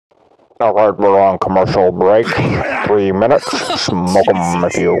All right, we're on commercial break. 3 minutes. Smoke 'em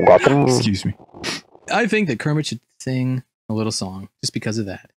if you got them. Excuse me. I think that Kermit should sing a little song just because of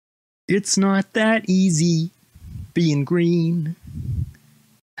that. It's not that easy being green,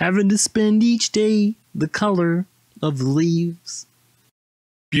 having to spend each day the color of the leaves.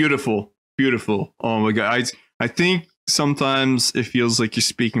 Beautiful. Beautiful. Oh my God. I think sometimes it feels like you're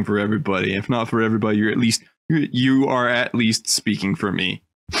speaking for everybody. If not for everybody, you are at least speaking for me.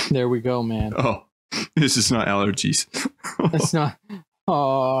 There we go, man. Oh, this is not allergies. That's not.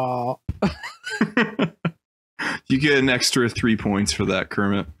 Oh. You get an extra 3 points for that,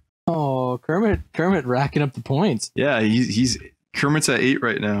 Kermit. Oh, Kermit racking up the points. Yeah, he's Kermit's at 8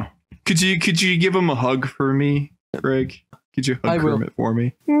 right now. Could you give him a hug for me, Greg? Could you hug Kermit for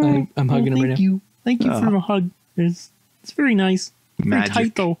me? I'm hugging him right now. Thank you for the hug. It's very nice. Very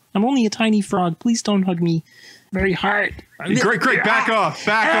tight though. I'm only a tiny frog. Please don't hug me very hard. Greg, back off.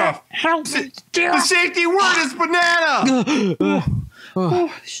 Help! The safety word is banana.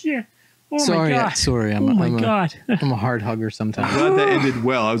 Oh shit! Oh sorry, my God. Sorry. I'm a hard hugger sometimes. I'm glad that ended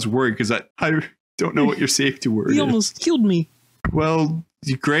well. I was worried because I don't know what your safety word is. He almost killed me. Well,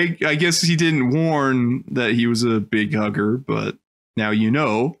 Greg, I guess he didn't warn that he was a big hugger, but now you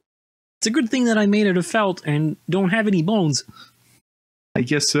know. It's a good thing that I made it of felt and don't have any bones. I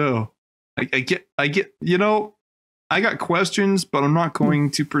guess so. I get. You know, I got questions, but I'm not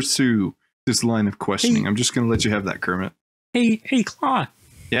going to pursue this line of questioning. I'm just going to let you have that, Kermit. Hey, Claw.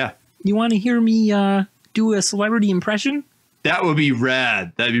 Yeah. You want to hear me do a celebrity impression? That would be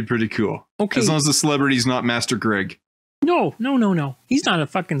rad. That'd be pretty cool. Okay. As long as the celebrity's not Master Greg. No. He's not a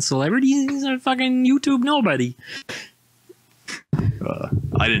fucking celebrity. He's a fucking YouTube nobody.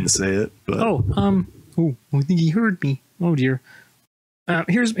 I didn't say it, but I think he heard me. Oh dear.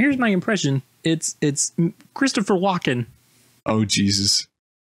 Here's my impression. It's Christopher Walken. Oh Jesus.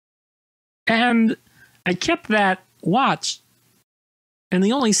 And I kept that watch in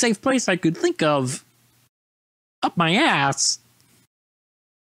the only safe place I could think of, up my ass.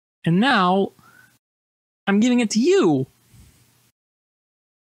 And now I'm giving it to you.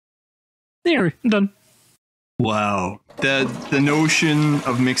 There, I'm done. Wow. The notion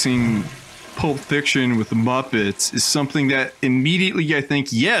of mixing Pulp Fiction with the Muppets is something that immediately I think,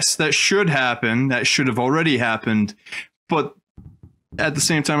 yes, that should happen. That should have already happened. But at the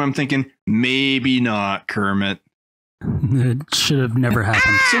same time, I'm thinking, maybe not, Kermit. It should have never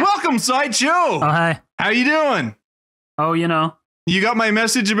happened. So welcome, Sideshow. Oh, hi. How you doing? Oh, you know. You got my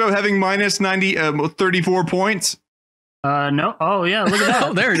message about having minus 34 points? No. Oh, yeah, look at that.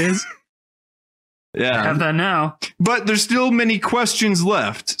 Oh, there it is. Yeah. I have that now. But there's still many questions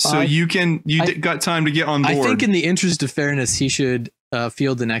left, so you got time to get on board. I think in the interest of fairness, he should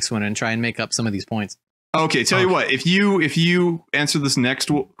field the next one and try and make up some of these points. Okay, tell you what, if you answer this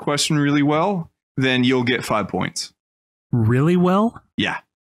next question really well, then you'll get 5 points. Really well? Yeah.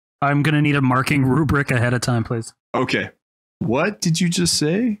 I'm going to need a marking rubric ahead of time, please. Okay. What did you just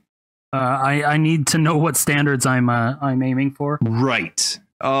say? I need to know what standards I'm aiming for. Right.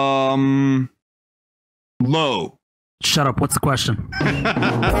 Low. Shut up. What's the question?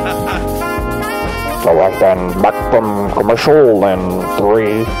 Alright then, back from commercial in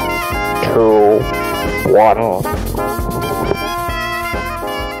 3, 2, 1.